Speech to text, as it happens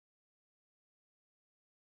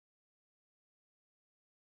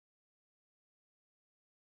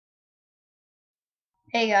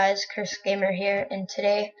Hey guys, Chris Gamer here, and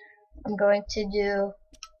today I'm going to do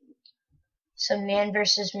some man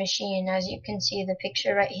versus machine. As you can see, the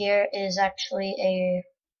picture right here is actually a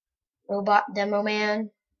robot demo man.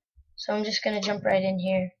 So I'm just gonna jump right in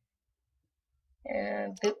here.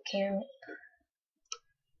 Boot camp,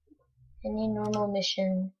 any normal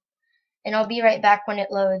mission, and I'll be right back when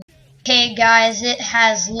it loads. Okay guys, it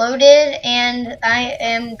has loaded, and I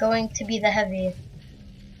am going to be the heavy.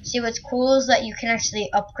 See, what's cool is that you can actually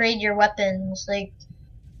upgrade your weapons. Like,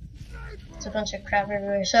 it's a bunch of crap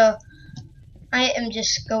everywhere. So I am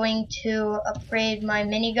just going to upgrade my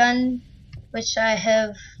minigun, which I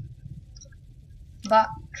have bought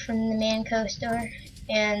from the Manco store,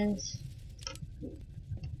 and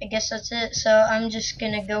I guess that's it. So I'm just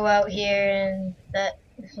gonna go out here, and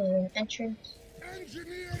this is an entrance,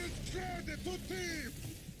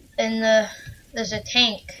 and there's a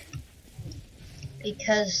tank,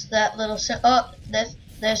 because that little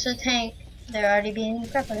there's a tank. They're already being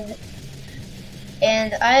crap out of it.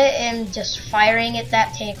 And I am just firing at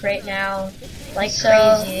that tank right now, like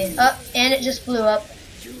crazy. Oh, and it just blew up.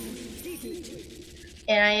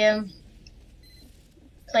 And I am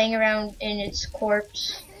playing around in its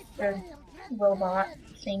corpse, or robot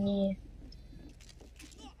thingy.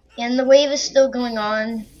 And the wave is still going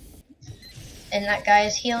on. And that guy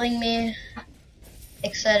is healing me,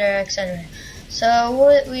 etc., etc. So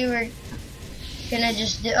what we were gonna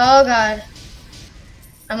just do, oh god.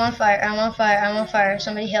 I'm on fire, I'm on fire, I'm on fire.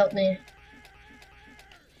 Somebody help me.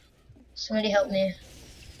 Somebody help me.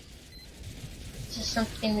 This is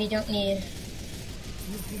something we don't need.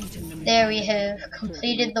 There, we have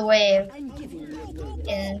completed the wave.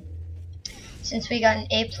 And since we got an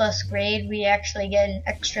A+ grade, we actually get an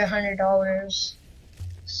extra $100.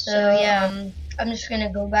 So yeah, I'm just gonna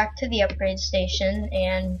go back to the upgrade station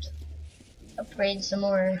and upgrade some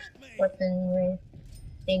more weaponry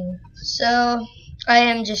thing. So I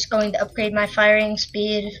am just going to upgrade my firing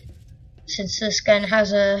speed, since this gun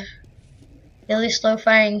has a really slow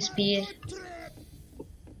firing speed.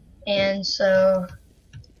 And so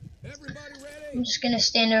I'm just gonna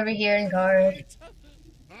stand over here and guard.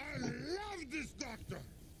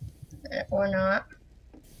 Or not.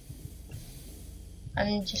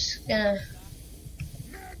 I'm just gonna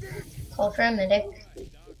call for a medic.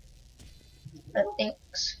 But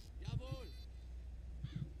thanks.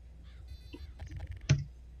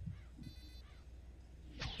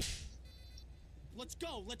 Let's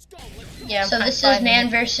go. Yeah, so this is man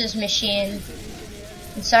versus machine.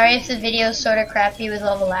 I'm sorry if the video is sort of crappy with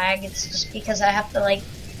all the lag. It's just because I have to, like,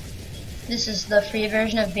 this is the free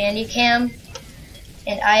version of Bandicam,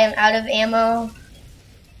 and I am out of ammo,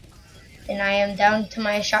 and I am down to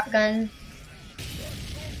my shotgun.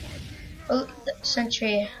 Oh, that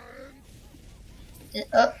sentry.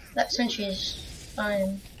 Oh, that sentry is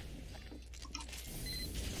fine.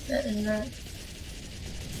 That and that.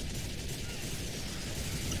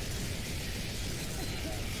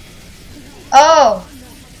 Oh,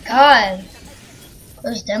 God.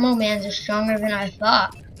 Those demo mans are stronger than I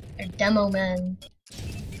thought. They're demo men.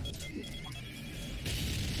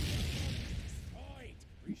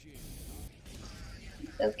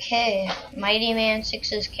 Okay, Mighty Man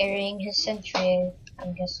 6 is carrying his sentry,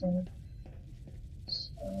 I'm guessing.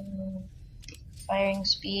 So, firing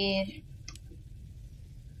speed.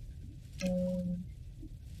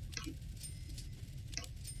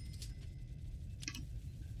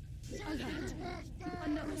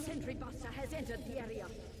 Another sentry buster has entered the area.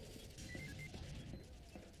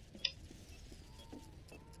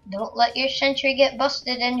 Don't let your sentry get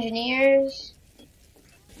busted, engineers.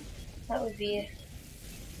 That would be...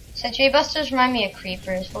 Sentry busters remind me of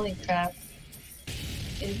creepers, holy crap.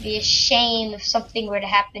 It would be a shame if something were to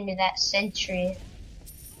happen to that sentry.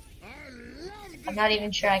 I'm not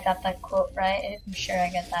even sure I got that quote right. I'm sure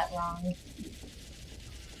I got that wrong.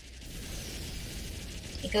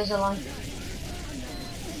 It goes along.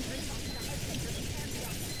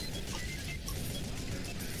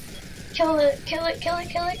 Kill it, kill it, kill it,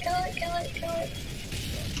 kill it, kill it, kill it, kill it.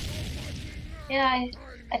 Yeah,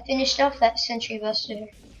 I finished off that sentry buster.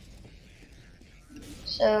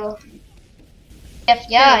 So,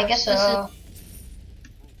 yeah, I guess so.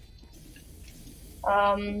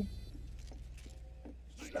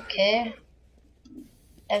 Okay.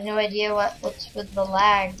 I have no idea what's with the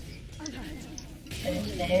lag. But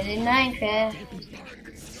it's better than Minecraft.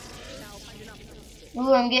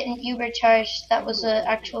 Ooh, I'm getting Uber charged. That was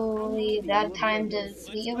actually a bad time to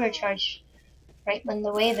be Uber charged. Right when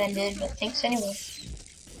the wave ended, but thanks anyway.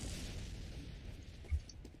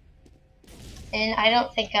 And I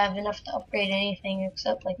don't think I have enough to upgrade anything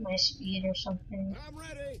except like my speed or something. I'm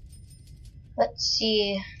ready. Let's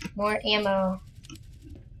see. More ammo.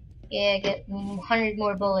 Yeah, get 100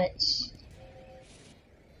 more bullets.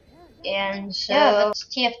 And so, yeah, that's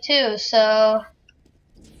TF2. So,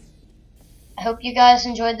 I hope you guys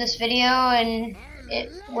enjoyed this video, and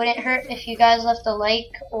it wouldn't hurt if you guys left a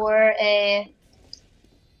like or if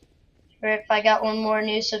I got one more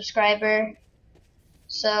new subscriber.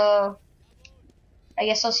 So, I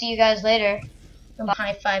guess I'll see you guys later. I'm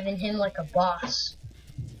high-fiving him like a boss.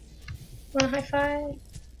 Wanna high-five?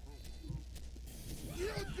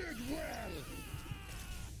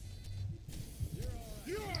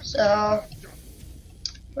 So,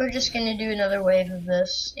 we're just gonna do another wave of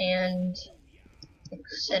this, and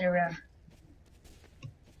etc.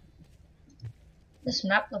 This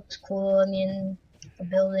map looks cool. I mean, the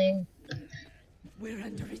building. We're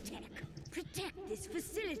under attack. Protect this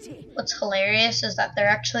facility. What's hilarious is that they're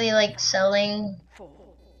actually like selling 4,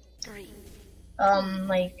 3,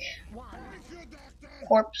 like 1.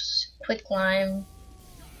 corpse quicklime.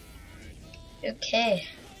 Okay.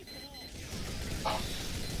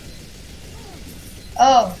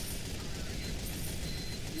 Oh.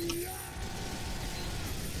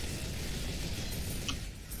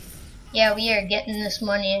 Yeah, we are getting this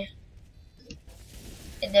money.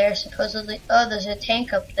 There's supposedly, oh, there's a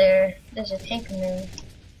tank up there. There's a tank in there.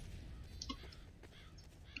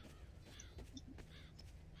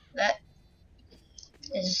 That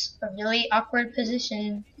is a really awkward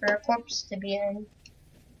position for a corpse to be in.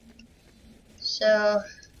 So,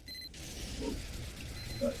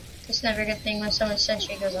 it's never a good thing when someone's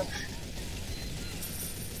sentry goes up.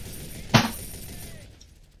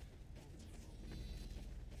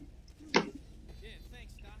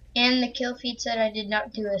 And the kill feed said I did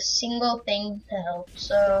not do a single thing to help,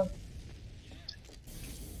 so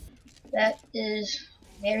that is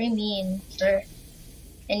very mean for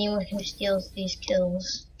anyone who steals these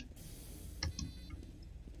kills.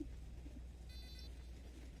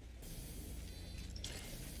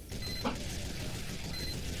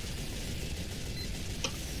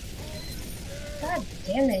 God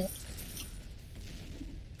damn it.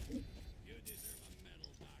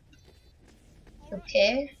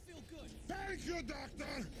 Okay.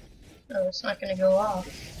 Oh, it's not gonna go off.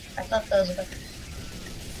 I thought that was about.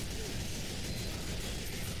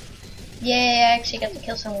 Yay, I actually got to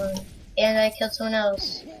kill someone. And I killed someone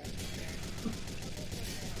else.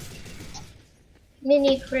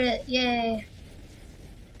 Mini crit, yay.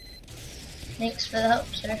 Thanks for the help,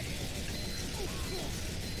 sir.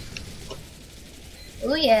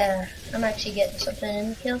 Oh yeah, I'm actually getting something in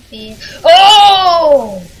the kill feed.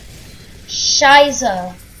 Oh!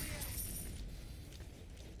 Shiza!